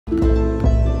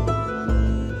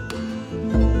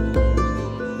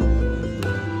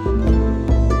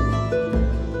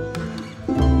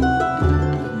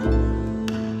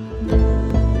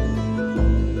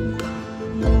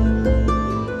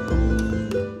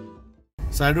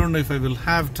So I don't know if I will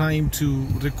have time to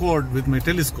record with my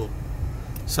telescope.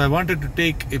 So I wanted to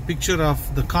take a picture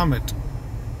of the comet,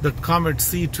 that comet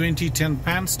C2010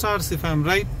 Panstarrs, if I'm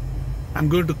right. I'm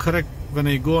going to correct when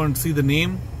I go and see the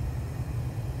name.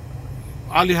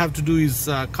 All you have to do is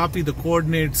copy the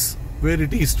coordinates where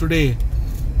it is today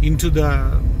into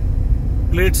the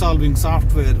plate solving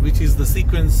software, which is the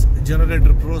Sequence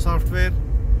Generator Pro software,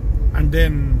 and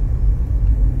then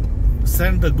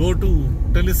send the go-to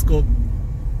telescope,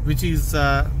 which is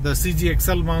the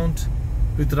CGXL mount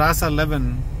with RASA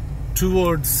 11,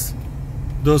 towards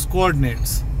those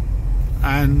coordinates.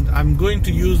 And I'm going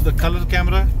to use the color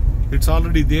camera. It's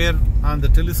already there on the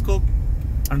telescope,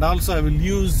 and also I will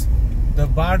use the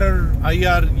Baader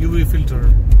IR UV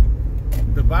filter.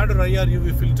 The Baader IR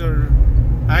UV filter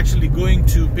actually going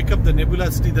to pick up the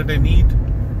nebulosity that I need.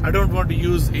 I don't want to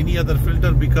use any other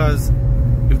filter because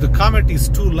if the comet is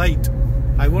too light,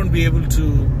 I won't be able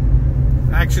to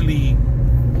actually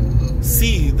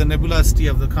see the nebulosity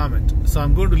of the comet. So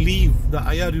I'm going to leave the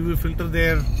IR UV filter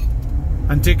there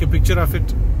and take a picture of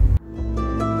it.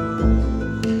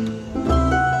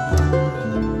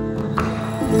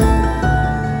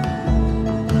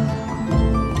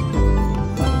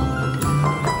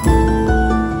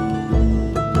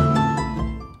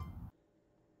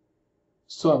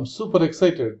 So I'm super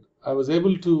excited. I was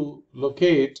able to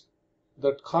locate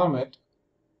that comet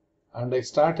and I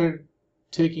started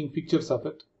taking pictures of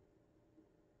it.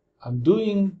 I'm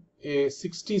doing a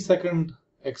 60-second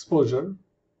exposure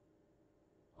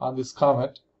on this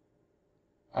comet,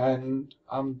 and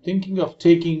I'm thinking of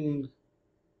taking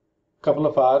a couple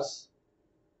of hours.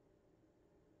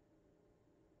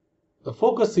 The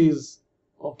focus is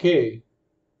okay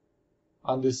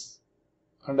on this,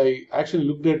 and I actually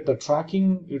looked at the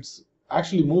tracking. It's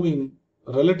actually moving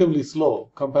relatively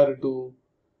slow compared to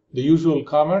the usual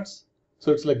comets,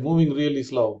 so it's like moving really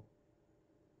slow.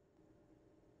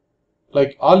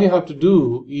 Like, all you have to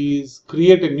do is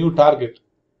create a new target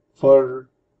for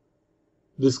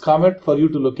this comet for you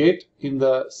to locate in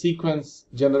the Sequence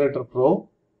Generator Pro,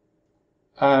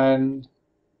 and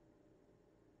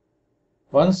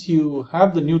once you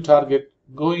have the new target,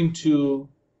 go into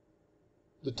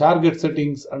the target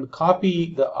settings and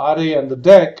copy the array and the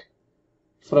deck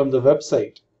from the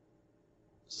website.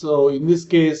 So in this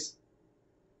case,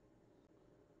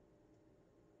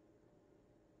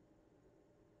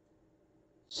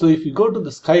 so if you go to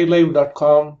the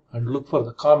skylive.com and look for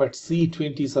the comet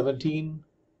C2017,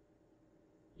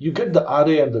 you get the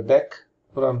array and the deck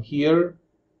from here,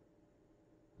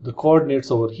 the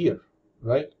coordinates over here,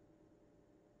 right?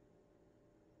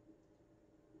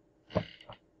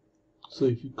 So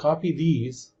if you copy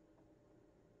these,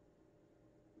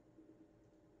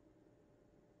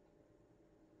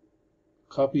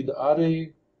 copy the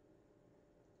array,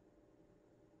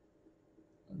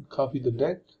 and copy the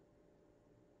deck,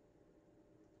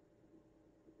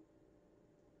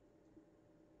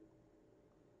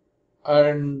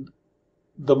 and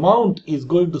the mount is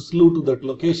going to slew to that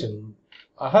location.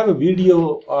 I have a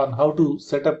video on how to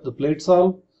set up the plate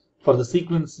solve for the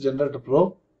Sequence Generator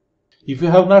Pro. If you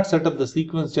have not set up the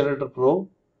Sequence Generator Pro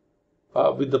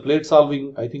with the plate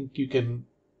solving, I think you can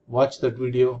watch that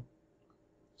video.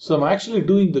 So I'm actually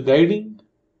doing the guiding.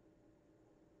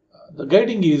 The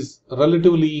guiding is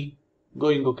relatively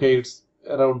going okay. It's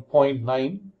around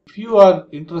 0.9. If you are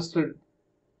interested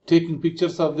taking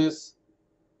pictures of this,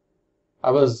 I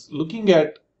was looking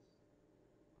at,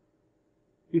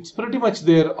 it's pretty much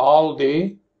there all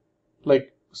day,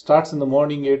 like starts in the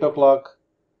morning 8 o'clock,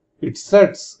 it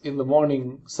sets in the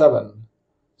morning 7.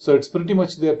 So it's pretty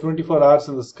much there 24 hours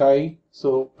in the sky,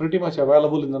 so pretty much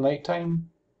available in the night time.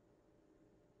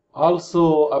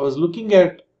 Also, I was looking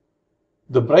at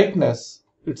the brightness,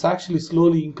 it's actually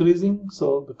slowly increasing,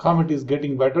 so the comet is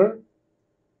getting better.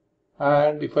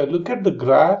 And if I look at the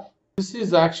graph, this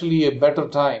is actually a better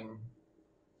time.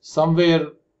 Somewhere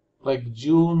like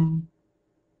June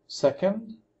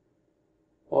 2nd,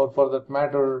 or for that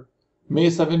matter, May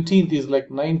 17th is like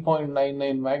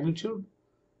 9.99 magnitude.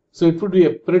 So it would be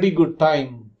a pretty good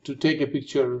time to take a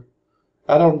picture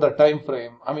around that time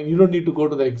frame. I mean, you don't need to go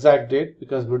to the exact date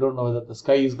because we don't know whether the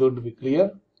sky is going to be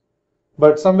clear.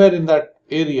 But somewhere in that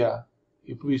area,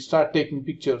 if we start taking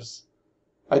pictures,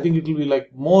 I think it will be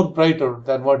like more brighter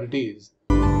than what it is.